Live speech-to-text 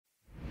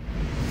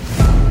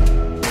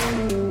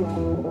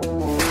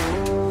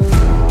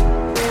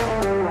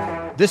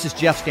This is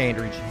Jeff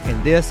Standridge,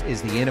 and this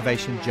is the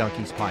Innovation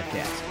Junkies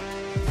podcast.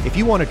 If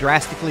you want to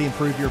drastically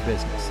improve your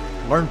business,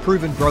 learn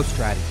proven growth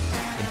strategies,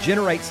 and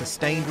generate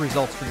sustained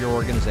results for your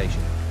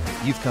organization,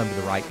 you've come to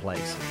the right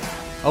place.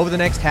 Over the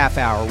next half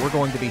hour, we're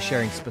going to be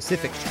sharing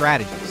specific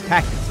strategies,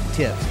 tactics, and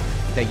tips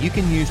that you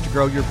can use to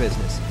grow your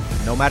business,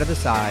 no matter the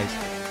size,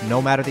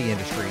 no matter the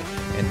industry,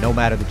 and no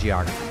matter the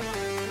geography.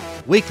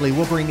 Weekly,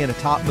 we'll bring in a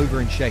top mover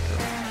and shaker,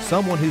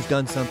 someone who's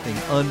done something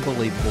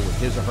unbelievable with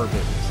his or her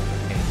business,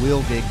 and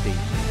we'll dig deep.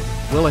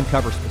 We'll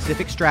uncover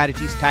specific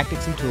strategies,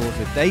 tactics, and tools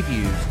that they've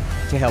used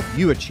to help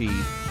you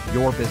achieve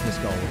your business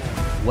goals.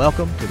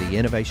 Welcome to the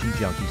Innovation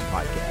Junkies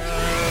podcast.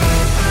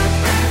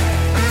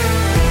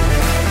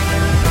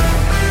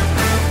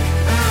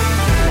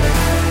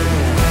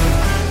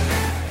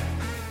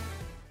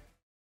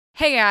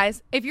 Hey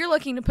guys, if you're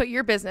looking to put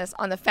your business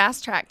on the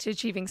fast track to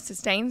achieving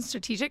sustained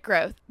strategic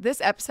growth, this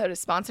episode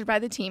is sponsored by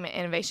the team at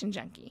Innovation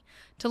Junkie.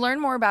 To learn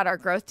more about our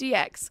Growth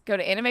DX, go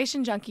to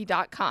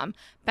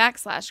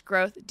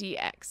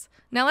innovationjunkie.com/growthdx.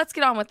 Now let's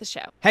get on with the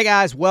show. Hey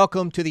guys,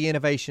 welcome to the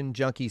Innovation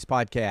Junkies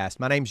podcast.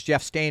 My name's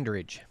Jeff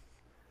Standridge.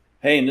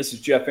 Hey, and this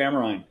is Jeff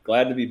Amrine.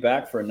 Glad to be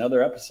back for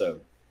another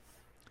episode.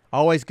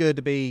 Always good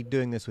to be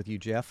doing this with you,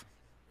 Jeff.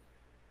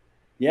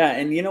 Yeah,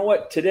 and you know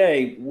what?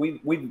 Today,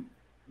 we've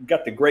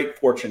got the great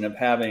fortune of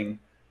having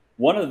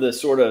one of the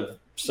sort of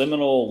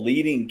seminal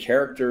leading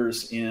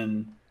characters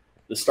in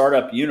the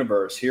startup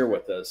universe here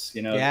with us.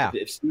 You know, yeah.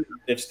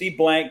 If Steve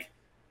Blank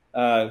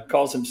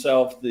calls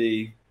himself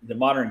the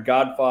modern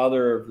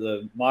godfather of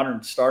the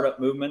modern startup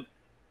movement,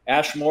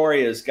 Ash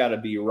Maurya has got to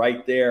be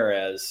right there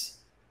as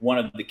one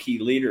of the key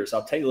leaders.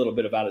 I'll tell you a little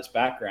bit about his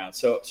background.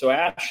 So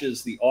Ash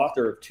is the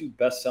author of two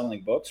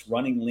best-selling books,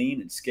 Running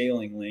Lean and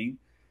Scaling Lean.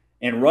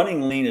 And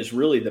Running Lean is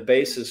really the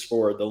basis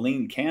for the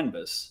Lean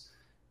Canvas.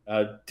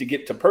 To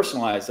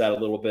personalize that a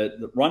little bit,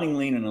 the Running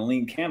Lean and the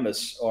Lean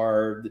Canvas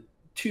are the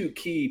two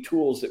key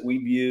tools that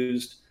we've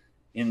used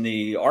in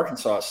the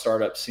Arkansas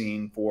startup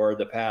scene for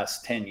the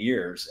past 10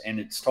 years. And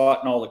it's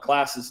taught in all the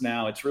classes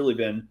now. It's really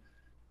been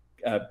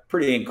a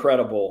pretty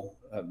incredible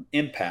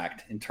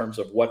impact in terms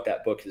of what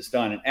that book has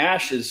done. And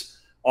Ash is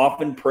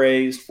often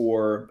praised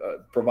for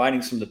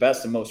providing some of the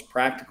best and most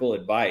practical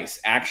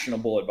advice,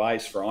 actionable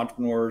advice for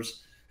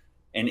entrepreneurs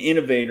and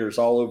innovators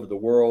all over the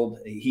world.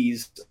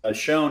 He's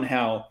shown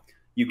how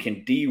you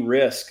can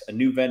de-risk a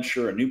new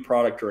venture, a new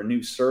product, or a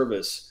new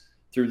service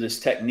through this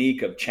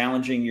technique of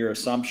challenging your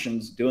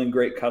assumptions, doing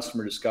great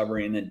customer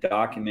discovery, and then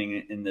documenting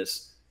it in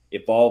this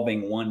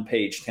evolving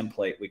one-page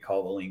template we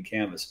call the Lean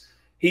Canvas.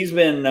 He's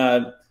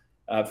been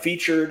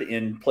featured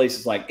in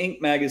places like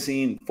Inc.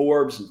 Magazine,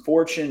 Forbes, and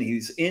Fortune.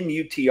 He's in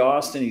UT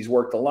Austin. He's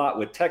worked a lot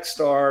with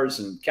Techstars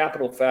and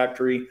Capital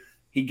Factory.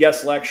 He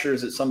guest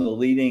lectures at some of the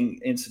leading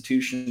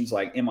institutions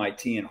like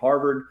MIT and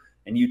Harvard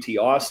and UT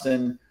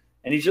Austin.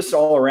 And he's just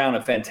all around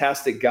a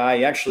fantastic guy.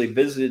 He actually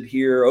visited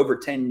here over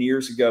 10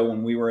 years ago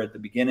when we were at the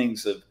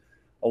beginnings of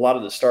a lot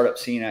of the startup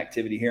scene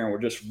activity here. And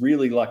we're just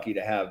really lucky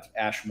to have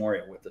Ash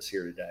Maurya with us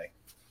here today.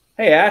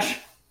 Hey, Ash.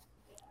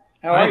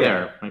 How are you? Hi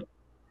there.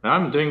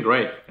 I'm doing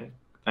great.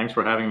 Thanks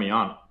for having me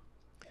on.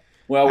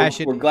 Well,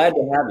 we're glad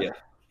to have you.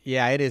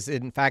 Yeah, it is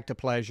in fact a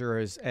pleasure.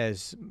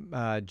 As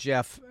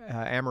Jeff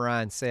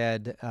Amrine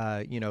said,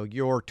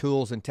 your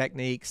tools and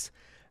techniques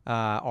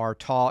are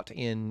taught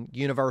in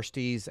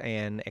universities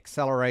and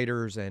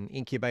accelerators and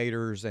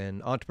incubators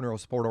and entrepreneurial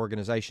support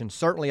organizations,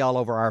 certainly all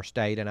over our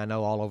state, and I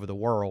know all over the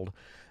world.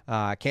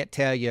 I can't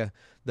tell you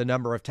the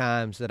number of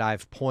times that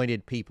I've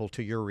pointed people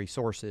to your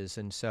resources,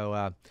 and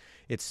so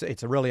it's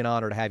really an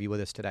honor to have you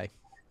with us today.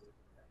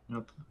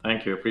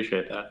 Thank you.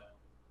 Appreciate that.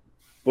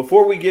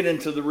 Before we get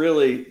into the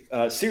really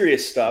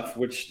serious stuff,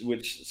 which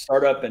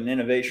startup and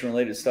innovation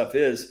related stuff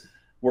is,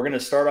 we're going to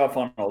start off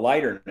on a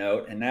lighter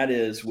note, and that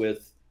is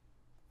with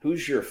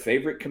who's your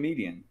favorite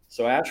comedian?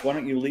 So Ash, why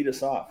don't you lead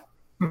us off?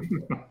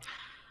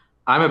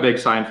 I'm a big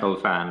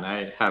Seinfeld fan.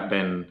 I have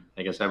been,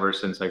 I guess, ever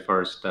since I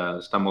first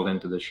stumbled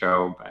into the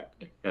show, I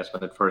guess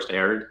when it first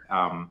aired.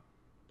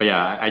 But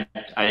yeah,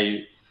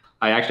 I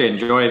actually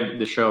enjoyed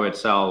the show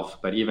itself,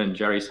 but even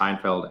Jerry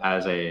Seinfeld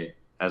as a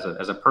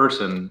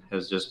person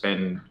has just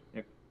been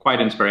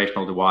quite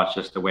inspirational to watch,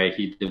 just the way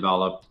he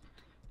developed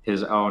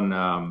his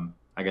own,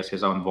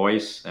 his own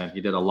voice. And he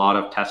did a lot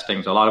of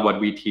testing. So a lot of what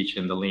we teach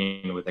in the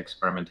Lean with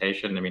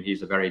experimentation. I mean,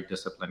 he's a very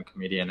disciplined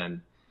comedian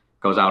and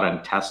goes out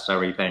and tests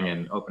everything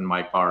in open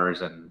mic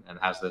bars and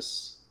has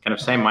this kind of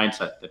same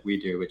mindset that we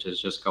do, which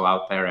is just go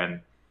out there and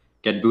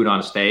get booed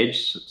on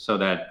stage so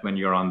that when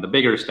you're on the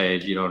bigger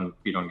stage, you don't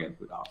get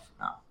booed off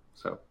now.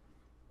 So.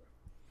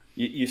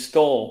 You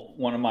stole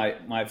one of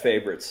my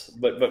favorites,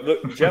 but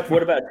look, Jeff,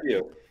 what about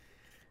you?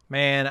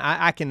 Man,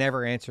 I can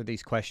never answer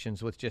these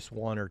questions with just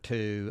one or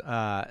two.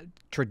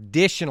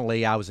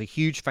 Traditionally, I was a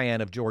huge fan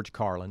of George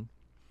Carlin,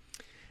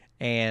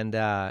 and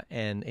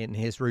in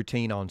his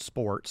routine on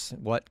sports,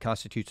 what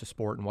constitutes a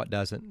sport and what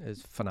doesn't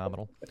is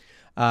phenomenal.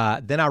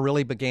 Then I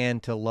really began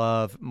to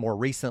love more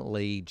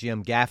recently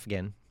Jim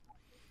Gaffigan,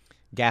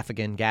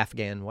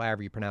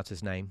 however you pronounce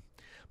his name.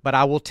 But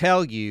I will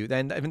tell you,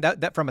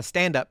 that from a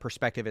stand-up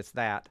perspective, it's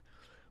that.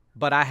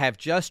 but I have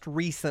just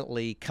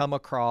recently come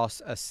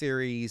across a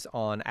series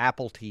on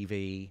Apple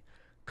TV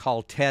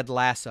called Ted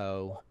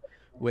Lasso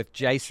with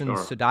Jason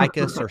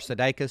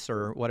Sudeikis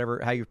or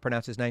whatever, how you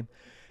pronounce his name.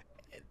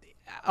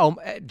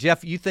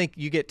 Jeff, you think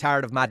you get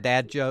tired of my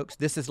dad jokes?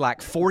 This is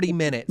like 40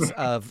 minutes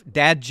of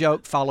dad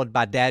joke followed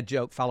by dad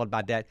joke followed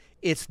by dad.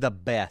 It's the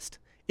best.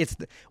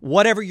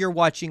 Whatever you're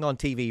watching on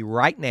TV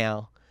right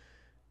now,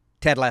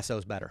 Ted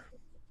Lasso's better.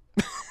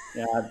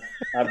 Yeah,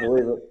 I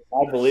believe it.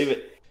 I believe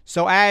it.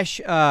 So,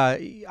 Ash,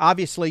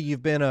 obviously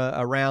you've been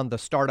around the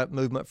startup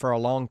movement for a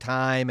long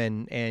time,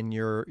 and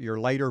your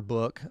later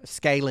book,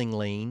 Scaling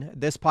Lean.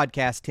 This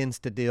podcast tends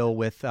to deal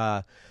with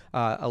a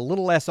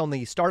little less on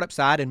the startup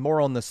side and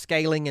more on the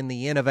scaling and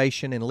the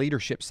innovation and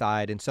leadership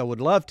side. And so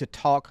would love to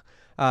talk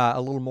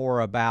a little more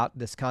about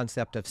this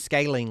concept of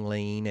scaling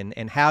lean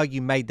and how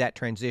you made that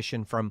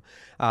transition from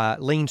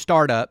lean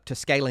startup to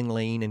scaling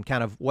lean and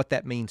kind of what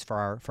that means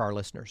for our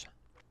listeners.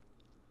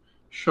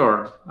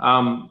 Sure.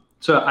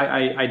 So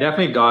I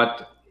definitely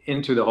got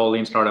into the whole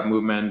lean startup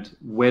movement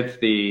with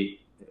the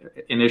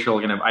initial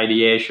kind of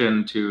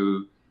ideation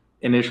to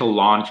initial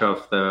launch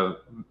of the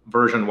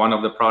version 1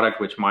 of the product,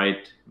 which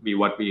might be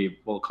what we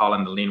will call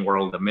in the lean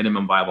world the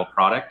minimum viable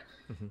product.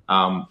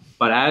 Mm-hmm.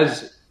 But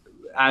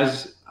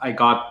as I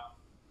got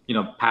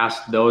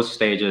past those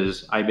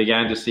stages, I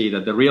began to see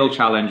that the real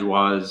challenge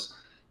was,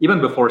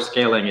 even before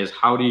scaling, is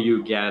how do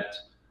you get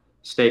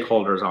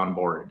stakeholders on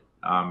board?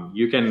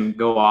 You can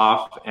go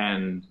off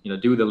and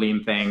do the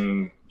lean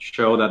thing,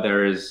 show that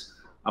there is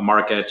a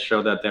market,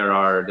 show that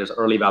there's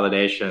early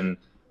validation,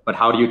 but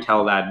how do you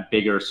tell that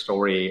bigger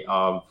story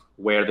of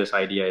where this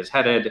idea is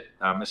headed?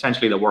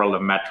 Essentially, the world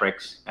of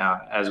metrics.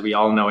 As we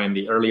all know, in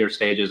the earlier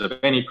stages of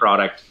any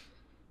product,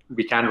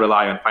 we can't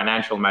rely on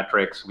financial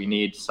metrics. We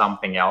need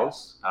something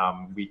else.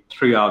 We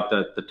threw out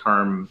the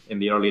term in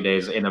the early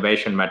days,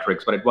 innovation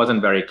metrics, but it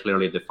wasn't very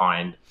clearly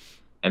defined.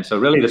 And so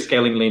really the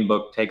Scaling Lean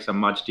book takes a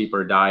much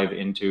deeper dive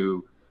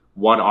into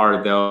what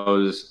are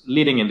those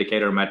leading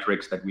indicator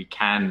metrics that we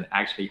can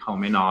actually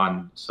home in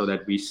on so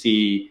that we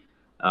see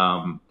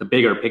the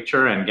bigger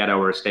picture and get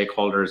our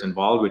stakeholders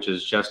involved, which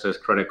is just as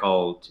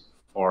critical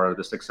for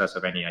the success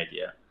of any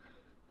idea.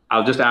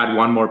 I'll just add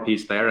one more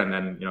piece there, and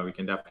then we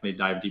can definitely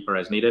dive deeper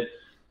as needed.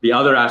 The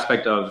other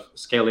aspect of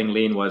Scaling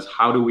Lean was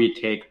how do we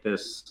take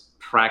this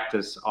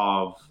practice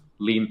of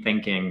lean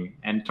thinking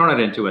and turn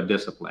it into a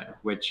discipline,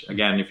 which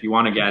again, if you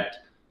want to get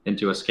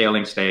into a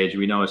scaling stage,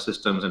 we know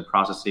systems and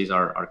processes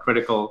are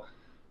critical.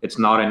 It's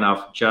not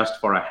enough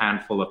just for a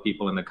handful of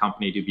people in the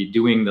company to be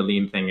doing the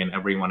lean thing and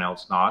everyone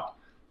else not.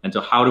 And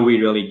so how do we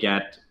really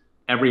get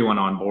everyone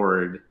on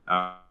board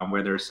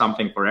where there's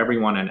something for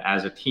everyone, and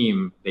as a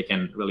team, they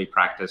can really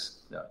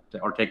practice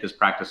or take this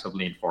practice of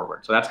lean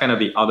forward. So that's kind of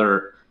the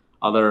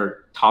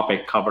other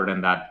topic covered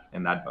in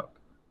that book.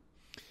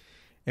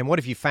 And what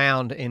have you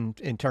found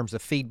in terms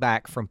of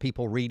feedback from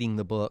people reading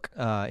the book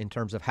in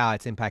terms of how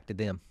it's impacted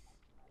them?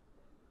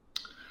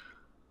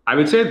 I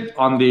would say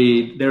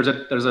there's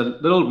a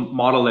little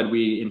model that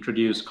we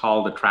introduced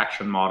called the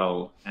traction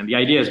model, and the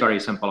idea is very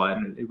simple,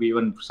 and we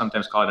even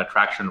sometimes call it a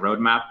traction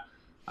roadmap.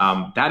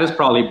 That has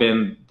probably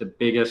been the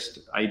biggest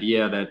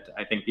idea that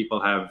I think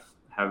people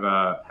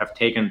have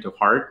taken to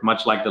heart,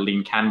 much like the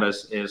Lean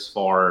Canvas is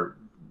for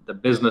the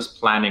business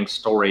planning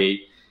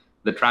story.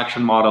 The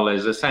traction model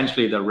is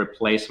essentially the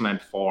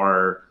replacement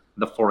for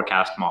the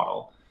forecast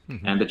model.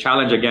 Mm-hmm. And the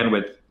challenge, again,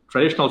 with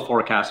traditional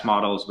forecast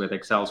models with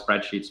Excel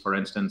spreadsheets, for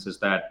instance, is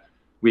that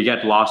we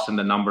get lost in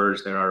the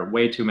numbers. There are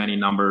way too many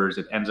numbers.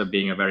 It ends up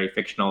being a very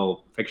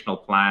fictional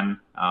plan.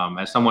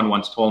 As someone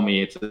once told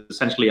me, it's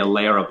essentially a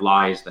layer of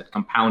lies that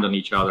compound on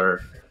each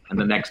other. And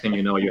the next thing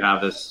you know, you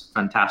have this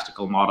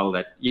fantastical model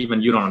that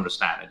even you don't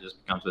understand. It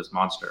just becomes this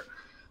monster.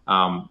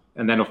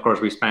 And then, of course,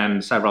 we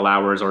spend several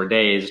hours or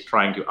days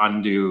trying to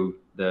undo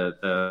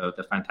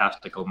the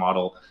fantastical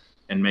model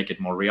and make it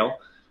more real.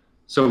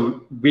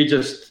 So we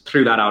just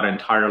threw that out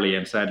entirely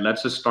and said,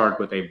 let's just start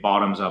with a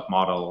bottoms-up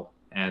model.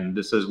 And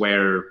this is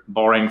where,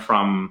 borrowing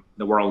from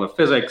the world of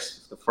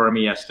physics, the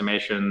Fermi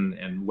estimation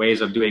and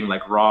ways of doing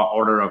like raw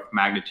order of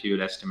magnitude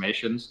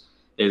estimations,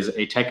 is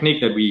a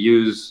technique that we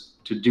use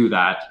to do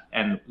that.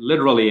 And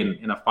literally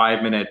in a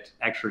 5-minute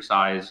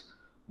exercise,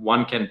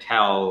 one can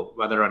tell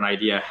whether an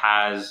idea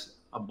has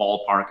a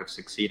ballpark of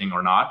succeeding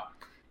or not.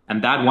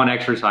 And that one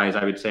exercise,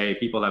 I would say,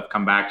 people have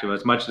come back to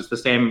as much as the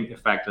same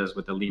effect as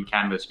with the Lean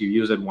Canvas. You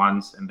use it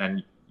once and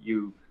then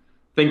you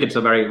think it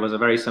was a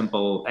very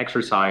simple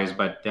exercise,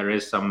 but there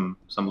is some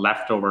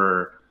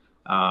leftover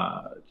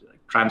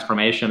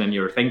transformation in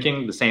your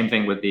thinking. The same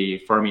thing with the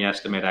Fermi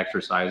estimate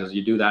exercises.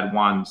 You do that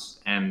once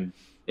and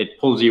it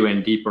pulls you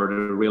in deeper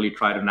to really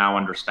try to now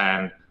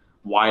understand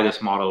why this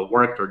model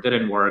worked or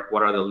didn't work,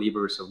 what are the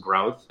levers of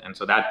growth. And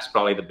so that's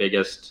probably the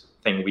biggest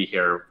thing we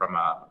hear from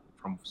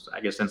I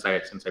guess since I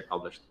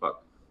published the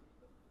book.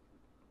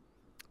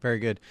 Very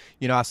good.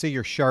 I see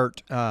your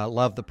shirt,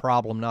 love the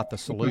problem, not the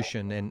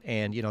solution.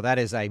 And that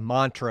is a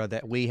mantra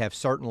that we have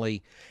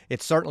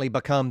it's certainly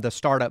become the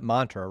startup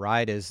mantra,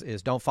 right?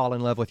 Is don't fall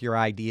in love with your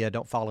idea,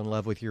 don't fall in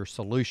love with your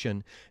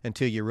solution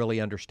until you really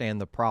understand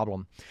the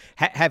problem.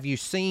 Have you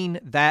seen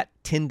that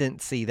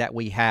tendency that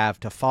we have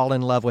to fall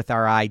in love with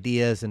our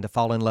ideas and to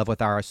fall in love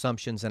with our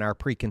assumptions and our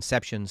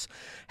preconceptions?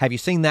 Have you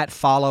seen that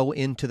follow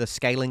into the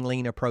scaling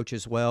lean approach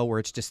as well, where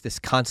it's just this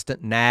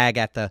constant nag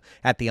at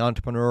the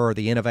entrepreneur or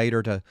the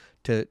innovator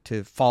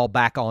to fall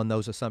back on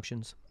those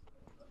assumptions?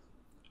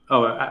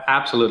 Oh,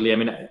 absolutely. I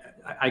mean,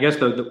 I guess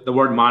the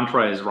word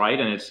mantra is right,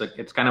 and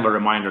it's kind of a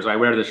reminder. So I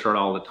wear this shirt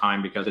all the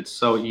time because it's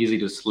so easy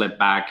to slip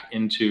back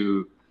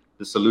into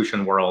the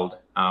solution world,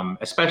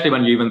 especially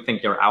when you even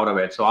think you're out of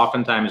it. So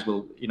oftentimes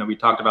we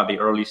talked about the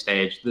early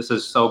stage. This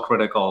is so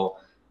critical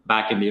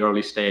back in the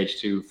early stage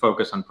to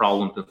focus on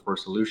problems before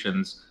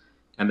solutions.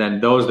 And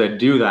then those that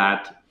do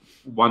that,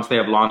 once they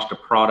have launched a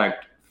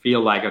product,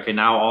 feel like, okay,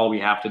 now all we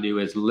have to do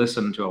is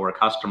listen to our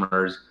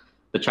customers.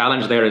 The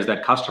challenge there is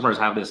that customers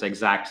have this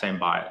exact same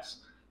bias.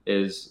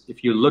 Is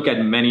if you look at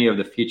many of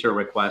the feature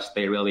requests,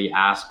 they really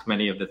ask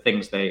many of the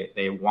things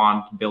they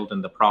want built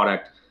in the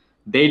product.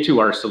 They too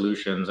are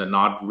solutions and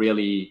not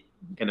really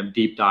kind of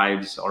deep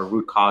dives or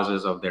root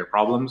causes of their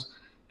problems.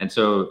 And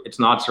so it's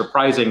not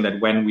surprising that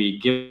when we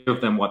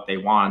give them what they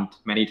want,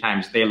 many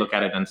times they look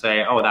at it and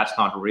say, oh, that's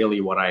not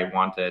really what I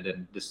wanted.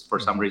 And this, for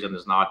some reason,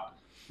 is not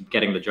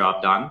getting the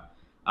job done.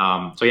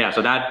 So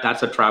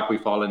that's a trap we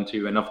fall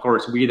into. And of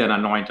course, we then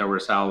anoint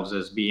ourselves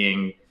as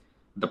being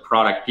the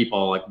product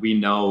people. Like, we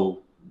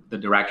know the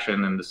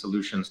direction and the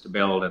solutions to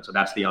build. And so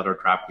that's the other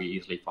trap we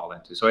easily fall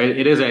into. So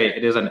it's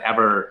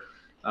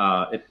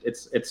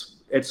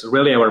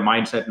really our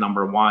mindset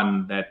number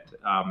one that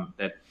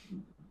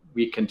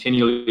we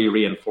continually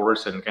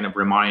reinforce and kind of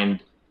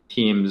remind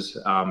teams,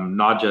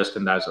 not just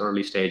in those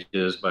early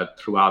stages, but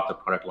throughout the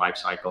product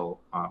lifecycle,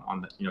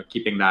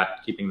 keeping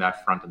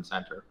that front and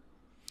center.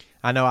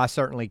 I know I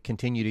certainly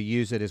continue to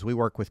use it as we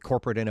work with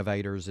corporate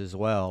innovators as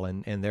well,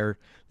 and they're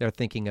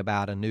thinking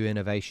about a new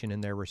innovation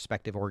in their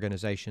respective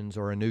organizations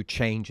or a new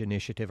change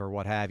initiative or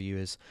what have you,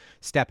 is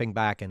stepping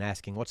back and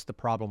asking, what's the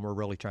problem we're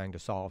really trying to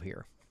solve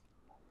here?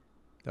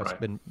 That's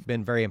right.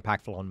 been very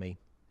impactful on me.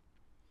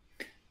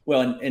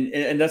 Well,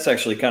 and that's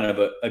actually kind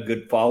of a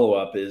good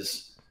follow-up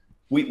is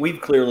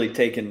we've clearly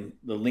taken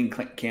the Lean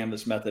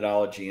Canvas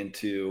methodology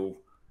into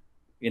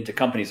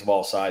companies of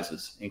all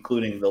sizes,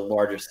 including the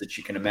largest that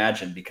you can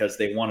imagine, because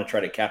they want to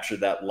try to capture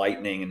that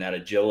lightning and that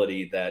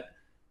agility that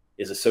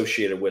is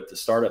associated with the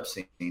startup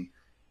scene.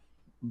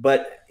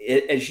 But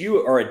as you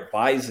are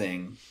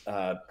advising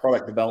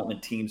product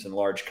development teams in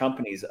large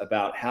companies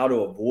about how to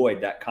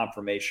avoid that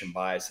confirmation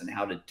bias and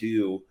how to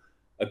do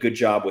a good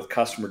job with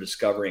customer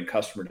discovery and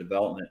customer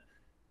development,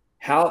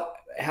 how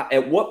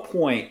at what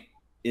point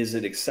is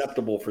it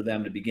acceptable for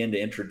them to begin to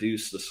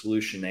introduce the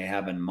solution they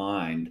have in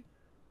mind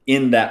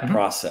in that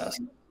process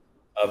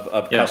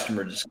of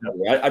customer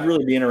discovery? I'd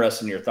really be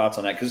interested in your thoughts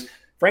on that, because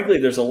frankly,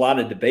 there's a lot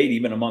of debate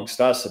even amongst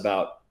us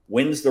about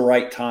when's the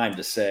right time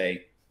to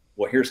say,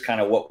 well, here's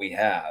kind of what we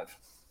have.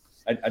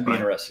 I'd be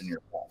interested in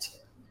your thoughts.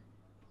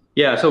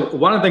 Yeah. So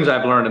one of the things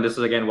I've learned, and this is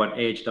again what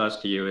age does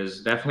to you,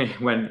 is definitely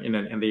when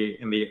in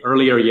the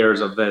earlier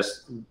years of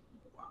this,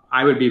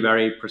 I would be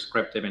very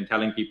prescriptive in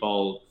telling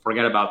people,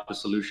 forget about the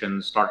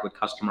solution, start with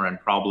customer and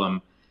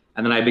problem.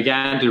 And then I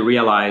began to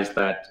realize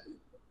that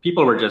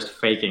people were just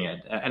faking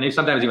it, and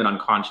sometimes even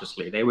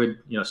unconsciously. They would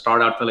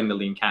start out filling the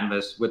Lean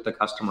Canvas with the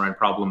customer and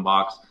problem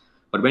box.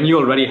 But when you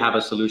already have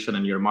a solution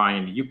in your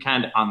mind, you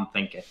can't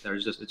unthink it.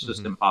 It's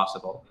just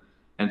impossible.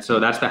 And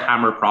so that's the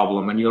hammer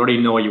problem. When you already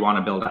know you want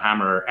to build a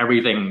hammer,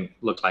 everything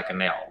looks like a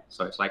nail.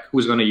 So it's like,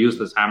 who's going to use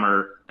this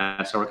hammer?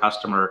 That's our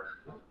customer.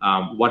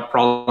 What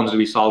problems do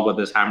we solve with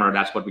this hammer?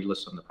 That's what we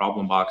list on the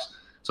problem box.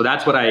 So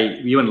that's what I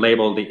even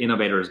label the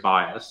innovator's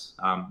bias.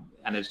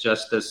 And it's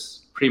just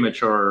this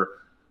premature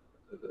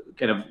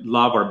kind of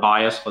love or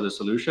bias for the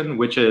solution,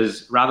 which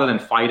is, rather than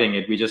fighting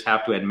it, we just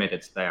have to admit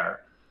it's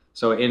there.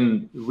 So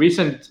in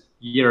recent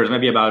years,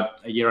 maybe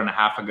about a year and a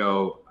half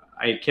ago,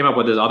 I came up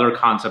with this other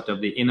concept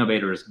of the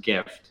innovator's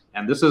gift.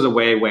 And this is a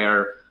way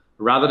where,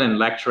 rather than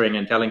lecturing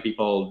and telling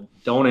people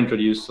don't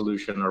introduce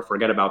solution or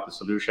forget about the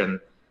solution,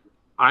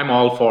 I'm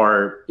all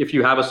for, if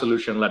you have a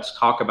solution, let's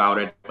talk about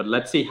it, but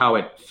let's see how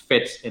it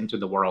fits into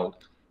the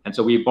world. And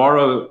so we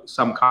borrow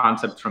some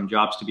concepts from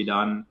Jobs to be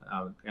Done,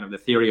 kind of the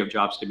theory of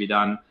jobs to be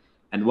done.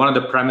 And one of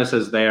the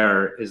premises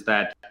there is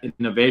that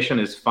innovation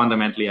is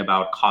fundamentally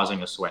about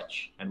causing a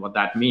switch. And what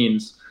that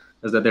means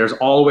is that there's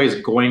always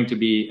going to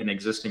be an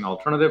existing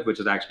alternative, which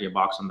is actually a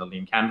box on the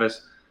Lean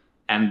Canvas.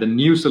 And the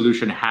new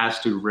solution has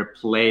to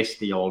replace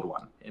the old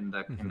one in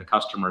the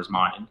customer's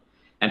mind.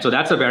 And so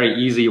that's a very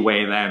easy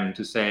way then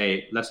to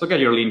say, let's look at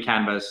your Lean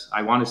Canvas.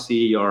 I want to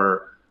see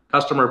your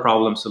customer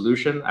problem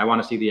solution. I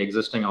want to see the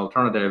existing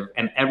alternative,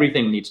 and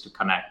everything needs to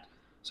connect.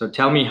 So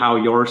tell me how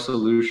your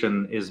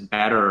solution is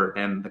better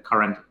than the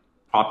current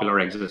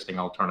popular existing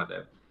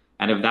alternative.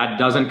 And if that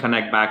doesn't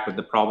connect back with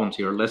the problems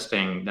you're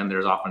listing, then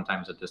there's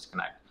oftentimes a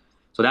disconnect.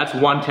 So that's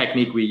one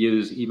technique we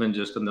use even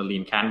just in the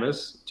lean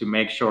canvas to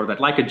make sure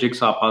that, like a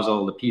jigsaw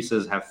puzzle, the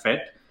pieces have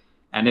fit.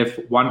 And if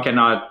one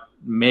cannot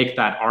make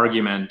that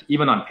argument,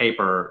 even on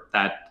paper,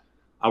 that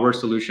our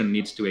solution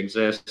needs to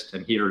exist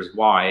and here's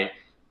why,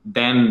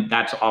 then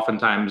that's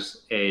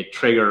oftentimes a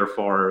trigger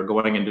for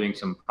going and doing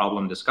some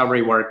problem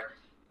discovery work.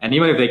 And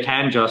even if they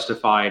can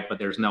justify it, but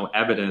there's no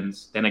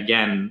evidence, then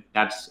again,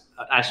 that's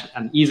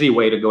an easy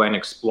way to go and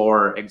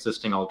explore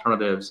existing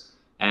alternatives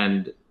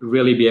and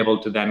really be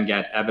able to then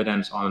get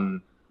evidence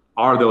on,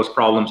 are those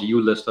problems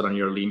you listed on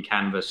your lean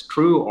canvas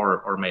true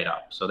or made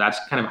up? So that's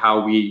kind of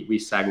how we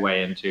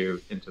segue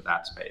into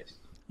that space.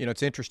 You know,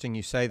 it's interesting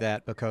you say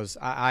that, because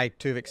I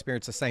too have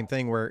experienced the same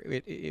thing where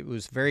it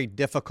was very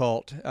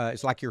difficult.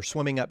 It's like you're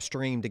swimming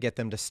upstream to get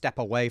them to step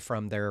away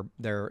from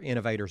their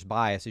innovator's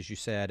bias, as you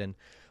said. And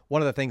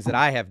one of the things that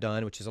I have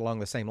done, which is along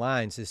the same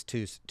lines, is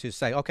to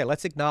say, okay,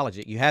 let's acknowledge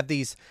it. You have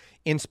these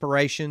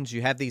inspirations,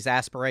 you have these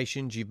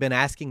aspirations. You've been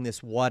asking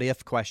this what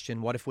if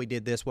question. What if we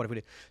did this? What if we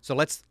did? So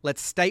let's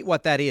state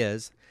what that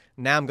is.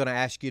 Now I'm going to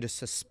ask you to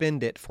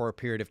suspend it for a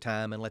period of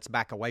time, and let's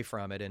back away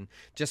from it. And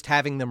just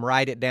having them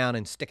write it down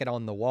and stick it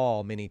on the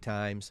wall many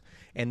times,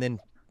 and then,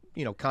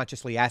 you know,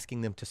 consciously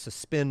asking them to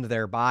suspend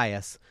their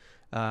bias.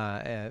 So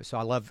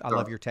I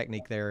love your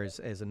technique there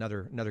as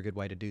another good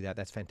way to do that.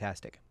 That's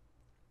fantastic.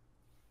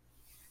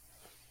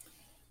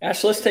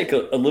 Ash, let's take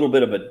a little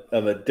bit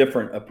of a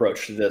different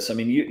approach to this. I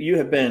mean, you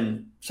have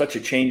been such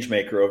a change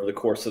maker over the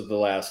course of the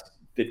last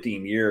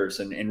 15 years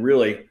and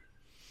really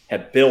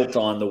have built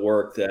on the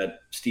work that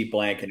Steve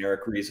Blank and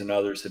Eric Ries and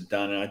others have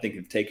done. And I think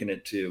have taken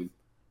it to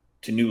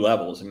new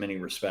levels in many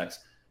respects.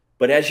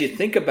 But as you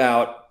think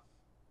about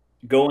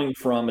going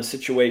from a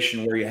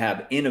situation where you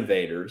have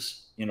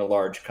innovators in a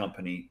large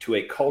company to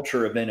a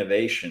culture of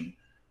innovation,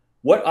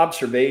 what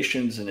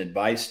observations and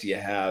advice do you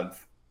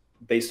have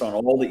based on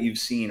all that you've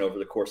seen over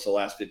the course of the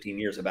last 15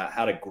 years about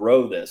how to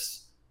grow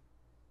this,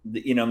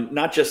 you know,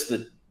 not just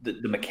the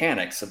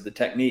mechanics of the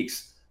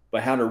techniques,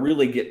 but how to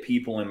really get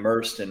people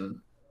immersed in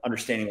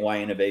understanding why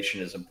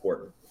innovation is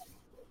important?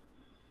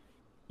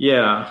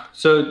 Yeah.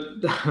 So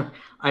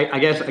I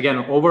guess, again,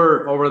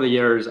 over the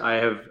years, I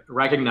have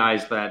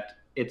recognized that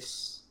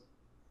it's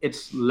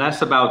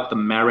less about the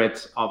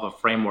merits of a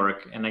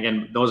framework. And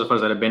again, those of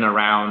us that have been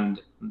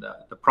around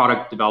the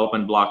product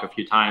development block a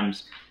few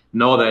times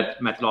know that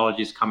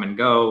methodologies come and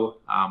go,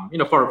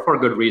 for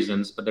good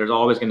reasons, but there's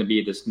always going to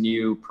be this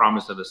new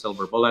promise of a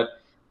silver bullet.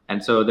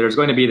 And so there's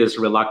going to be this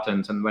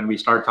reluctance. And when we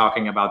start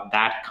talking about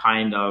that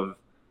kind of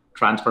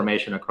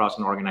transformation across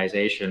an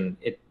organization,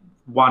 it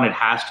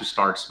has to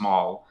start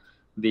small.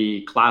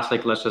 The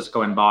classic, let's just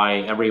go and buy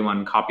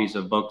everyone copies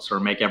of books or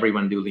make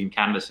everyone do lean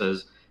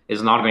canvases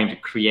is not going to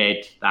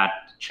create that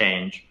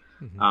change.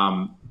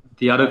 Mm-hmm.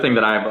 The other thing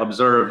that I've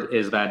observed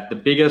is that the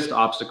biggest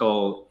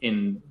obstacle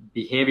in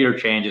behavior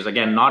change is,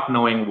 again, not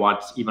knowing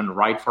what's even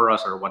right for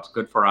us or what's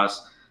good for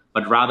us,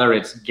 but rather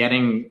it's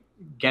getting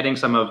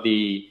some of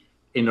the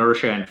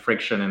inertia and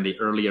friction in the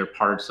earlier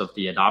parts of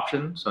the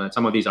adoption. So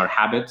some of these are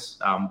habits.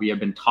 We have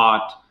been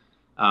taught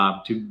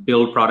to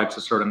build products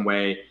a certain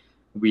way.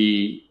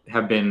 We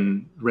have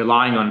been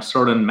relying on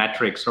certain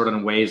metrics,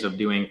 certain ways of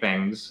doing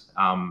things.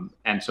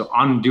 And so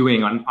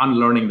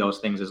unlearning those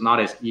things is not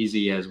as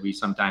easy as we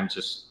sometimes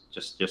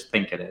just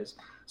think it is.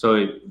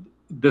 So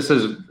this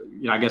is,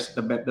 I guess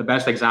the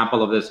best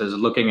example of this is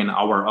looking in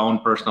our own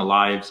personal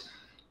lives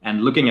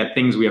and looking at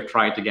things we have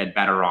tried to get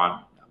better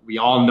on. We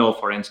all know,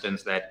 for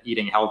instance, that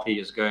eating healthy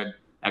is good,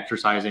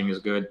 exercising is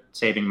good,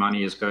 saving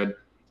money is good.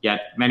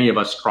 Yet many of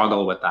us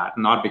struggle with that,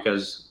 not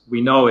because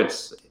we know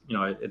it's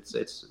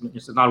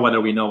not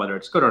whether we know whether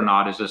it's good or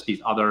not. It's just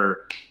these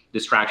other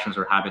distractions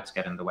or habits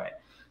get in the way.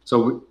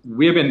 So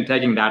we've been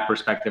taking that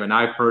perspective, and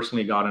I've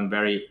personally gotten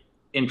very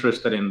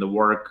interested in the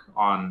work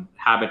on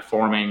habit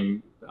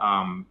forming,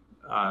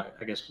 I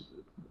guess,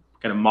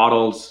 kind of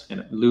models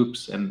and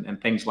loops and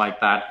things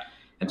like that.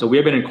 And so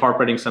we've been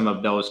incorporating some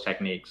of those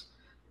techniques.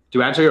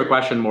 To answer your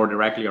question more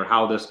directly, or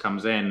how this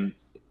comes in,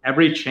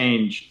 every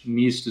change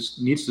needs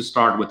to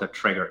start with a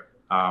trigger.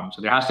 So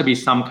there has to be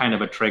some kind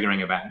of a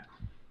triggering event.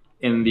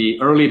 In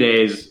the early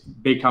days,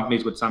 big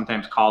companies would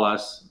sometimes call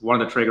us. One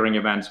of the triggering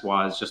events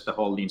was just the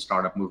whole lean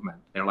startup movement.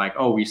 They're like,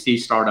 oh, we see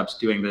startups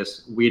doing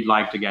this. We'd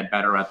like to get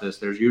better at this.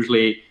 There's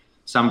usually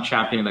some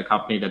champion in the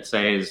company that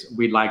says,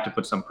 we'd like to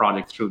put some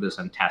project through this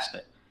and test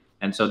it.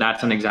 And so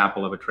that's an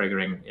example of a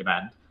triggering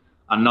event.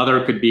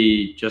 Another could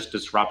be just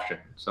disruption.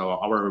 So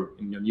our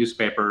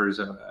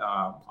newspapers,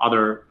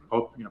 other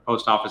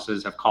post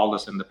offices have called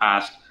us in the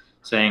past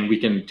saying we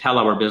can tell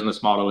our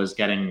business model is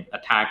getting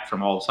attacked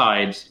from all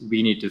sides.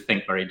 We need to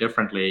think very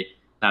differently.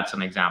 That's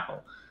an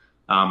example.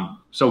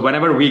 So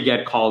whenever we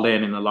get called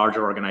in a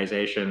larger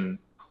organization,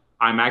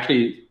 I'm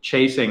actually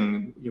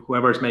chasing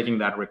whoever's making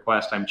that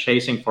request. I'm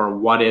chasing for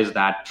what is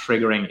that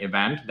triggering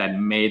event that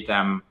made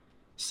them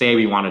say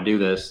we want to do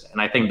this. And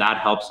I think that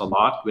helps a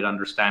lot with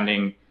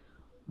understanding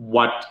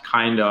what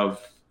kind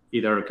of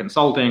either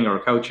consulting or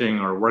coaching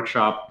or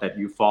workshop that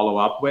you follow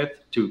up with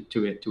to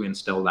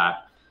instill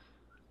that.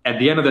 at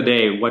the end of the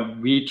day, what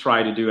we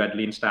try to do at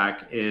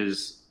LeanStack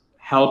is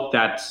help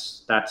that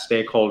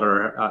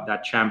stakeholder,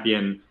 that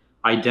champion,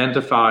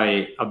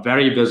 identify a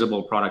very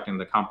visible product in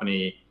the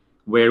company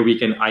where we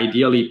can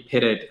ideally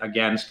pit it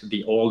against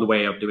the old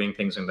way of doing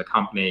things in the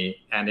company,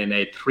 and in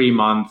a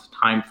 3-month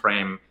time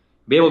frame,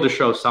 be able to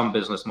show some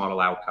business model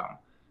outcome.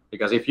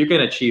 Because if you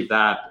can achieve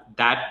that,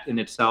 that in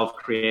itself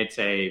creates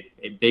a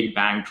big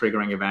bang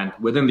triggering event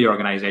within the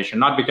organization,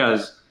 not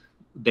because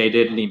they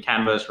did Lean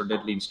Canvas or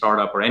did Lean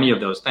Startup or any of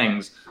those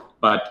things,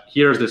 but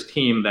here's this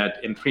team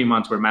that in 3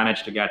 months we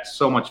managed to get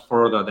so much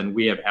further than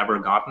we have ever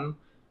gotten.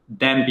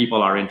 Then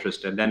people are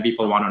interested. Then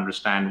people want to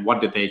understand,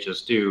 what did they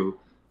just do?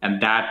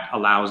 And that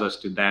allows us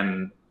to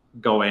then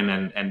go in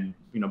and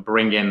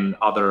bring in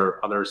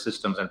other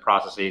systems and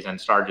processes and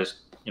start just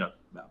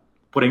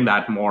putting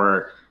that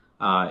more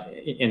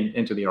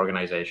into the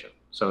organization.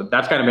 So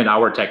that's kind of been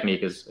our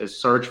technique, is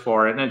search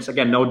for it. And it's,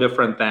 again, no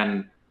different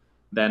than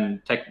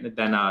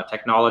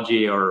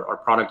technology or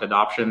product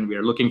adoption. We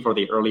are looking for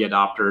the early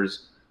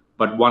adopters.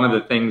 But one of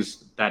the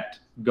things that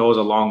goes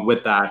along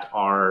with that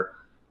are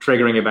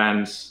triggering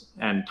events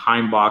and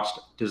time-boxed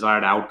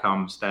desired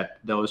outcomes that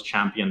those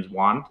champions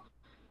want.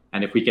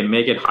 And if we can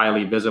make it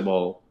highly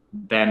visible,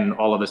 then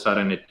all of a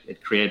sudden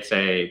it creates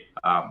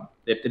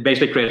it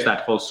basically creates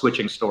that whole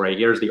switching story.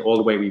 Here's the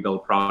old way we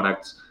build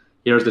products.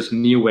 Here's this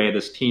new way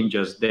this team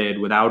just did,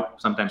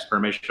 without sometimes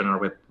permission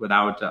or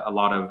without a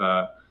lot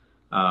of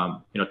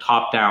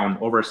top-down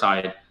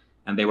oversight,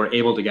 and they were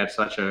able to get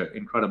such an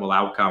incredible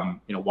outcome.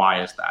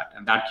 Why is that?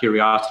 And that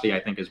curiosity, I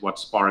think, is what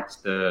sparks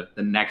the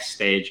next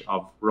stage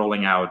of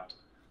rolling out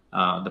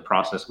the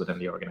process within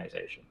the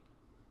organization.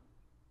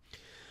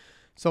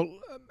 So,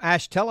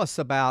 Ash, tell us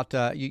about,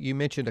 you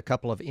mentioned a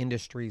couple of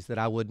industries that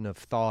I wouldn't have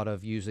thought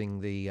of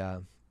using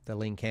the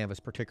Lean Canvas,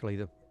 particularly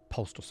the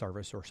Postal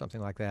Service or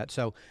something like that.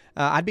 So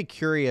I'd be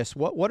curious,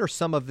 what are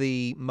some of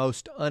the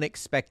most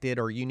unexpected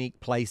or unique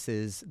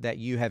places that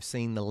you have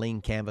seen the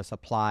Lean Canvas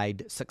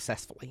applied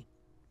successfully?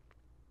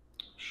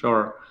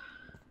 Sure.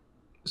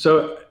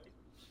 So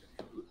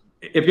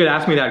if you'd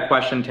asked me that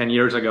question 10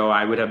 years ago,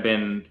 I would have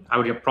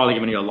probably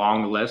given you a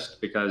long list,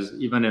 because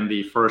even in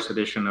the first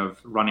edition of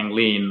Running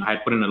Lean, I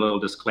put in a little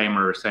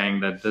disclaimer saying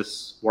that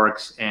this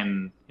works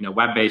in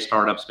web-based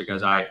startups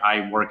because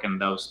I work in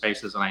those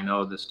spaces and I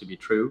know this to be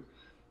true,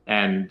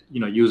 and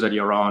use at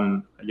your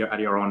own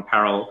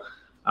peril.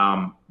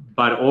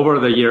 But over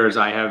the years,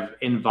 I have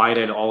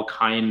invited all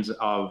kinds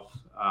of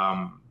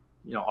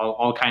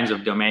all kinds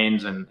of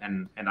domains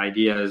and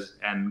ideas,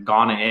 and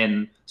gone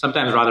in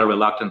sometimes rather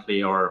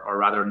reluctantly or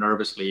rather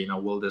nervously.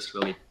 Will this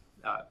really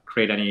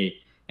create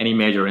any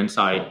major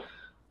insight?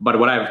 But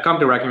what I've come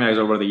to recognize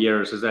over the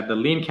years is that the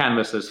Lean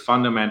Canvas is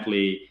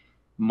fundamentally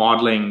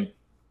modeling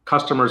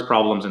customers'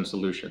 problems and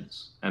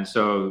solutions. And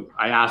so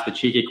I asked the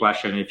cheeky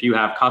question: if you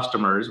have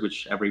customers,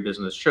 which every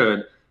business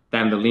should,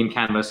 then the Lean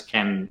Canvas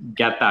can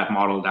get that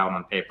model down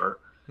on paper.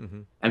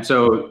 Mm-hmm. And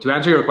so to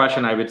answer your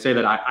question, I would say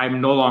that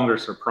I'm no longer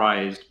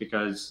surprised,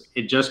 because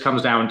it just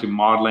comes down to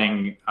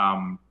modeling,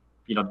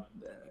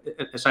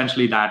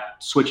 essentially that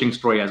switching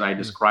story as I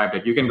described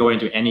it. You can go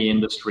into any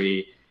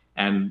industry,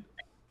 and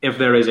if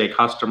there is a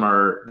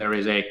customer, there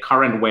is a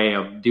current way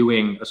of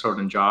doing a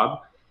certain job.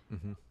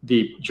 Mm-hmm.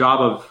 The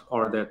job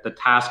the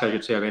task, I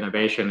should say, of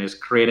innovation is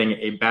creating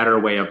a better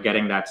way of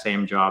getting that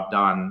same job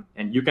done.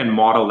 And you can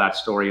model that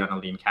story on a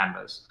Lean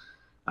Canvas.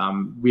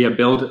 We have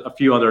built a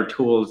few other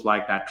tools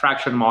like that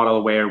traction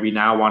model, where we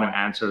now want to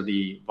answer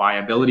the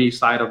viability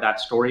side of that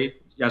story.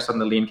 Yes, on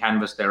the Lean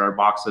Canvas, there are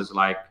boxes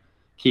like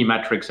key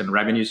metrics and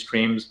revenue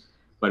streams,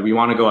 but we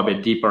want to go a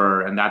bit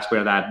deeper, and that's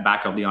where that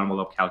back of the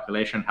envelope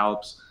calculation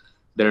helps.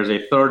 There's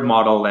a third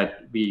model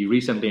that we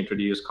recently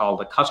introduced called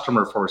the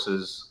customer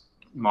forces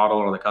model,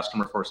 or the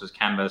customer forces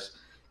canvas,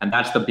 and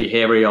that's the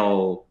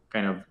behavioral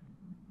kind of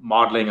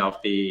modeling of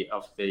the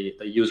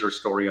user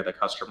story or the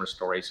customer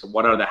story. So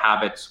what are the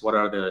habits? What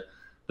are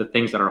the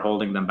things that are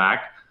holding them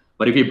back?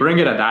 But if you bring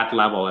it at that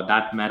level, at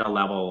that meta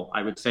level,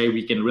 I would say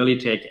we can really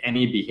take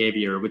any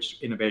behavior, which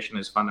innovation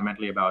is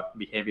fundamentally about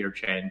behavior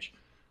change.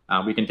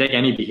 We can take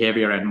any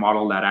behavior and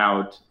model that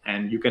out,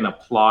 and you can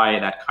apply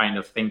that kind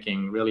of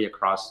thinking really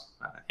across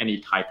any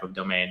type of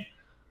domain.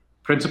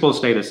 Principles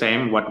stay the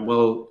same. What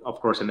will,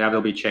 of course,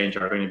 inevitably change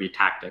are going to be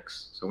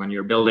tactics. So when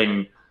you're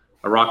building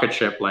a rocket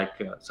ship, like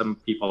some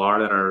people are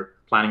that are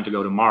planning to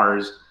go to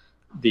Mars,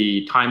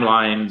 the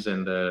timelines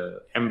and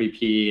the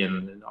MVP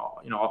and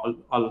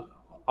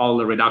all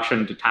the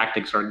reduction to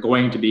tactics are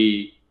going to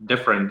be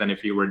different than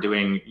if you were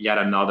doing yet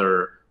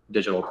another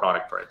digital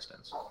product, for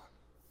instance.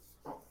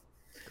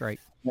 Great.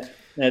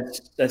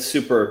 That's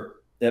super.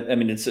 I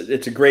mean, it's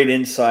a great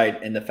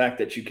insight, and the fact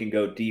that you can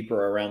go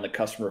deeper around the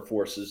customer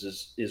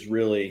forces is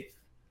really,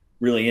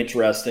 really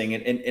interesting.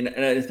 And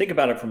I think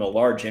about it from a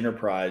large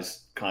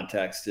enterprise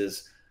context.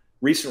 Is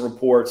recent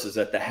reports is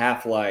that the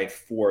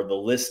half-life for the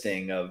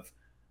listing of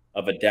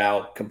a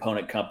Dow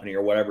component company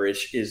or whatever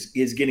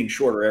is getting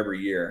shorter every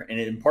year,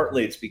 and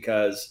partly it's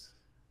because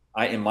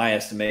in my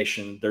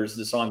estimation, there's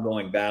this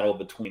ongoing battle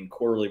between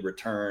quarterly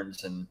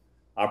returns and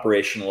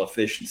operational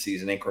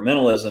efficiencies and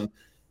incrementalism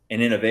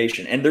and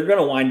innovation. And they're going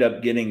to wind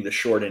up getting the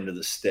short end of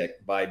the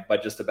stick by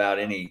just about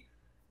any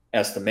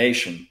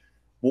estimation.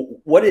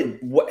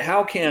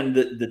 How can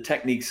the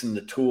techniques and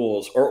the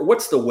tools, or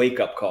what's the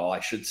wake-up call, I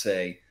should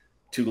say,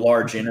 to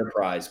large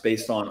enterprise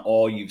based on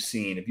all you've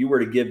seen? If you were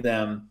to give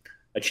them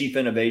a chief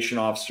innovation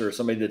officer,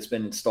 somebody that's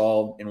been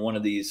installed in one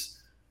of these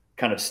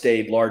kind of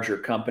staid larger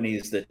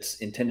companies that's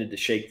intended to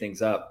shake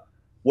things up,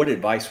 what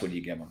advice would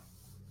you give them?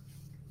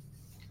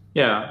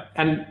 Yeah,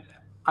 and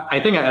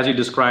I think as you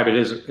describe it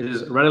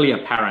is readily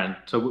apparent.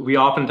 So we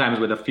oftentimes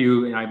with a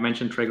few, I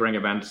mentioned triggering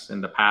events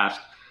in the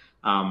past,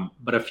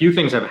 but a few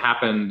things have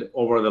happened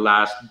over the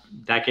last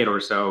decade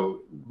or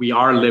so. We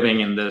are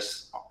living in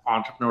this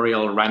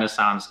entrepreneurial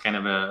renaissance kind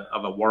of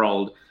a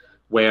world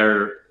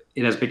where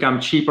it has become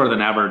cheaper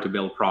than ever to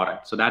build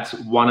product. So that's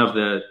one of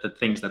the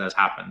things that has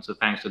happened. So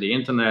thanks to the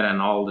internet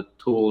and all the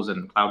tools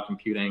and cloud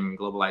computing,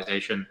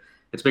 globalization,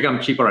 it's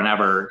become cheaper than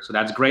ever. So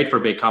that's great for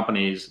big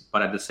companies,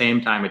 but at the same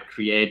time, it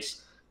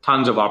creates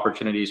tons of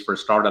opportunities for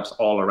startups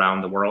all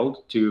around the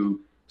world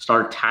to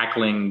start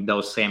tackling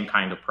those same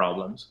kind of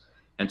problems.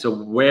 And so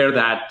where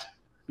that,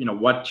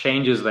 what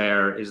changes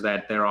there is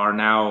that there are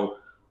now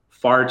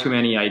far too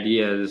many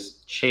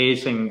ideas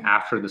chasing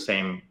after the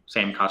same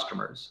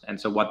customers. And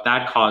so what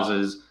that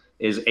causes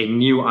is a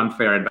new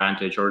unfair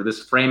advantage, or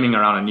this framing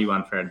around a new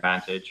unfair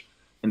advantage.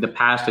 In the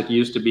past, it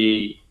used to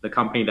be the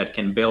company that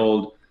can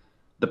build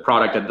the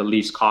product at the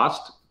least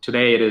cost.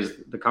 Today, it is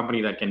the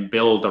company that can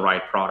build the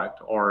right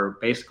product, or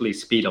basically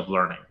speed of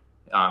learning.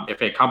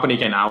 If a company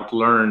can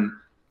outlearn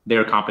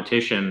their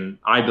competition,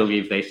 I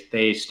believe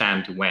they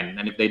stand to win.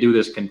 And if they do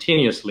this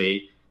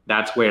continuously,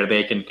 that's where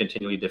they can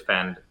continually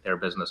defend their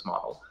business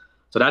model.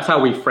 So that's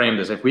how we frame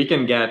this. If we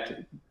can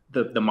get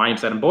the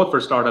mindset, and both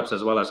for startups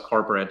as well as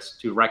corporates,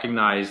 to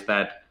recognize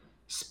that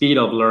speed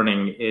of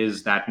learning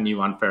is that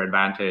new unfair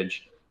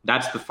advantage,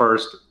 that's the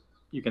first,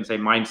 you can say,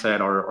 mindset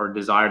or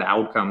desired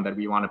outcome that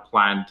we want to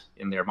plant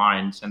in their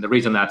minds. And the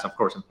reason that's, of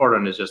course,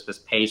 important is just this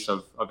pace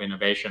of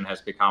innovation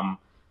has become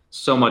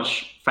so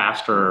much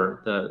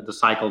faster. The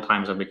cycle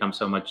times have become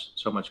so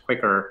much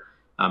quicker.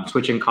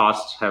 Switching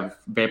costs have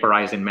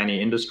vaporized in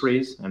many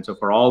industries. And so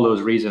for all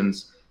those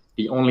reasons,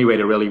 the only way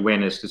to really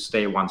win is to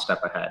stay one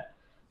step ahead.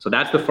 So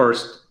that's the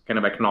first kind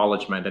of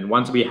acknowledgement. And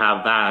once we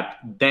have that,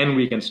 then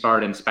we can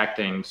start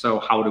inspecting, so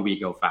how do we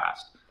go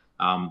fast?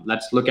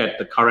 Let's look at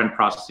the current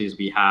processes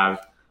we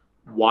have.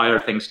 Why are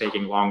things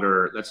taking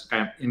longer? Let's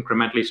kind of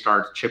incrementally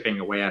start chipping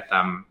away at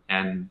them.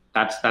 And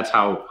that's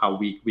how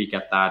we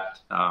get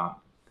that,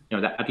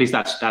 at least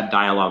that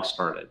dialogue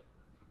started.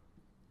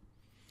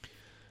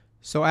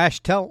 So Ash,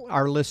 tell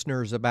our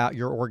listeners about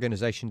your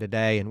organization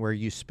today and where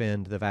you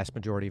spend the vast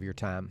majority of your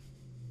time.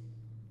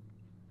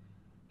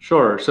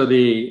 Sure. So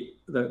the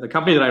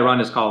company that I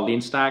run is called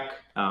LeanStack.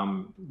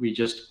 We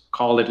just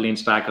called it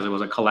LeanStack because it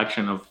was a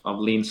collection of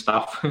lean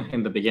stuff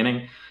in the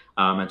beginning.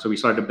 And so we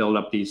started to build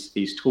up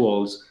these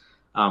tools.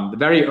 The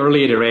very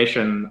early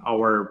iteration,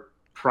 our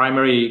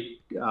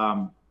primary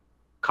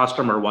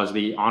customer was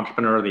the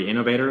entrepreneur, the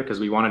innovator,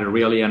 because we wanted to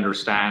really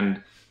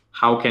understand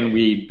how can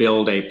we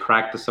build a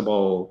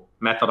practicable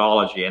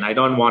methodology. And I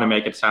don't want to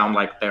make it sound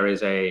like there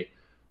is a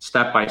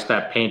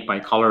step-by-step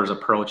paint-by-colors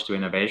approach to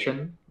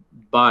innovation,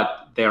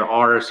 but there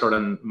are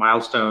certain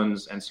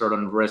milestones and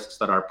certain risks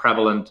that are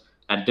prevalent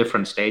at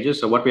different stages.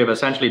 So what we have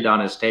essentially done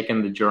is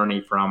taken the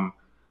journey from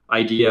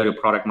idea to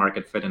product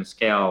market fit and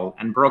scale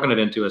and broken it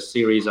into a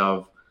series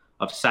of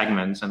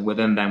segments. And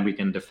within them, we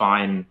can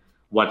define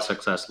what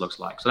success looks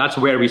like. So that's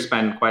where we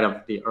spend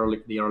quite the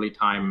early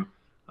time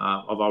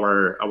of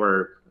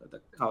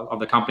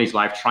the company's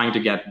life trying to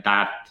get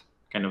that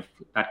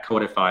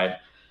codified.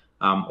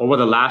 Over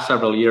the last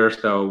several years,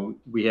 though,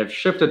 we have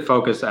shifted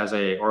focus as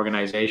a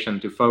organization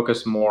to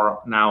focus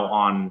more now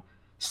on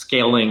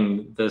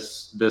scaling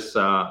this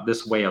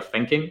way of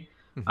thinking.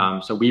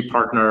 Mm-hmm. So we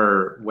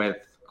partner with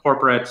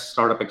corporates,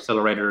 startup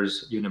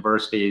accelerators,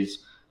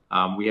 universities.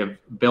 We have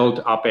built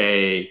up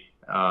a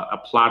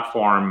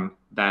platform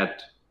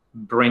that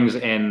brings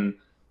in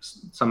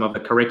some of the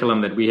curriculum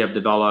that we have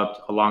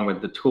developed, along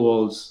with the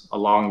tools,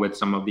 along with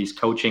some of these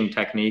coaching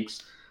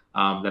techniques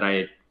that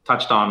I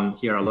touched on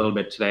here a little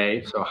bit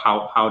today. So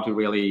how to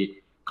really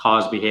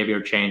cause behavior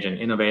change in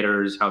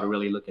innovators, how to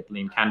really look at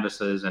lean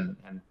canvases and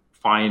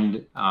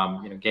find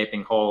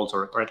gaping holes,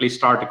 or at least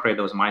start to create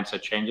those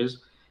mindset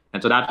changes.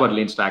 And so that's what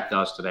LeanStack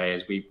does today,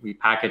 is we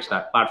package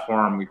that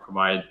platform. We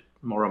provide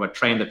more of a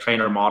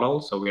train-the-trainer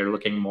model. So we're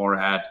looking more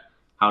at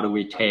how do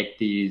we take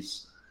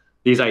these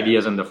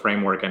ideas in the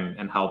framework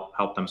and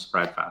help them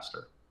spread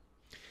faster.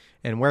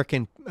 And where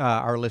can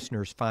our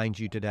listeners find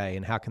you today,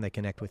 and how can they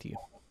connect with you?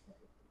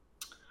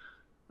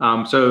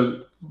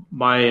 So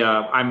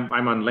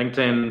I'm on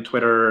LinkedIn,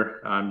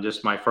 Twitter.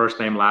 Just my first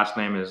name, last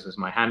name is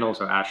my handle.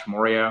 So Ash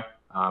Maurya.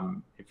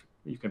 If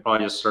you can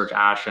probably just search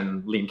Ash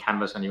and Lean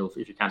Canvas, and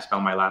if you can't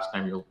spell my last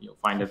name, you'll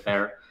find it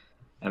there.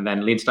 And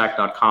then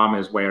leanstack.com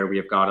is where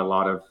we've got a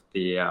lot of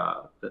the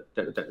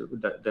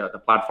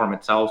platform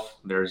itself.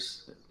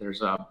 There's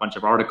a bunch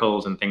of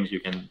articles and things you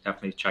can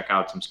definitely check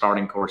out. Some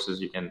starting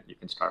courses you can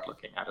start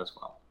looking at as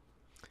well.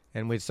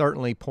 And we'd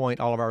certainly point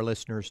all of our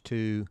listeners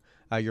to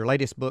your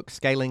latest book,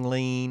 Scaling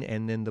Lean,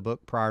 and then the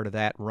book prior to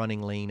that,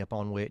 Running Lean,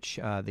 upon which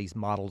these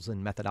models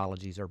and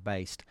methodologies are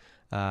based.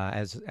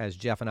 As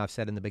Jeff and I've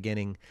said in the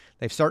beginning,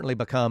 they've certainly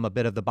become a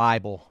bit of the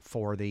Bible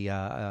for the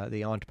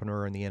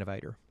entrepreneur and the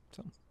innovator.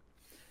 So,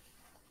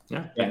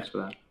 yeah, thanks for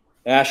that.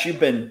 Ash, you've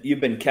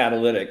been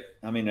catalytic.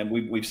 I mean,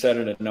 we've said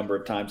it a number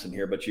of times in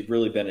here, but you've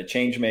really been a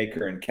change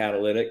maker and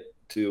catalytic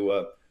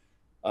to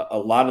a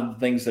lot of the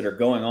things that are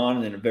going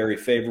on in a very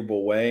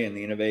favorable way in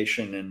the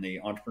innovation and the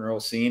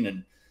entrepreneurial scene,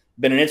 and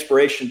been an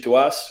inspiration to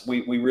us.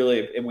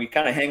 We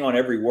kind of hang on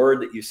every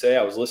word that you say.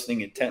 I was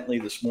listening intently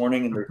this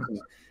morning, and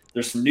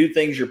there's some new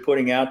things you're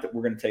putting out that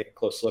we're going to take a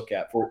close look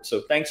at.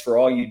 So thanks for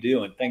all you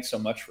do, and thanks so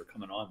much for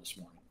coming on this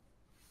morning.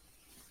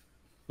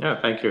 Yeah,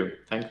 thank you.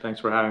 Thanks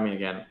for having me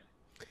again.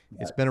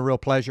 It's been a real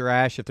pleasure,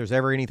 Ash. If there's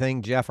ever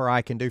anything Jeff or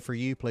I can do for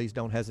you, please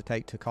don't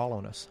hesitate to call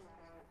on us.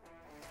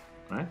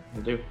 All right,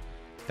 we'll do.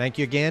 Thank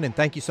you again, and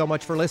thank you so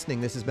much for listening.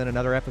 This has been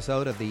another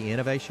episode of the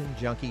Innovation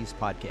Junkies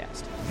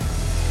podcast.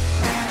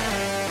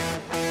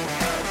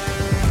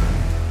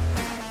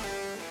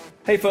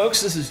 Hey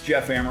folks, this is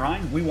Jeff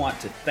Amrine. We want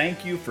to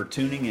thank you for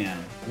tuning in.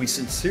 We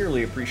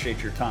sincerely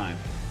appreciate your time.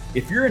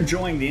 If you're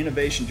enjoying the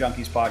Innovation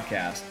Junkies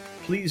podcast,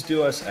 please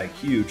do us a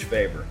huge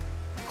favor.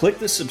 Click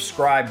the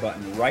subscribe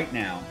button right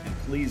now and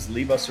please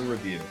leave us a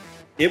review.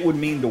 It would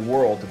mean the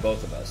world to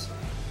both of us.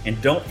 And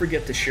don't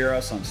forget to share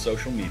us on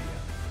social media.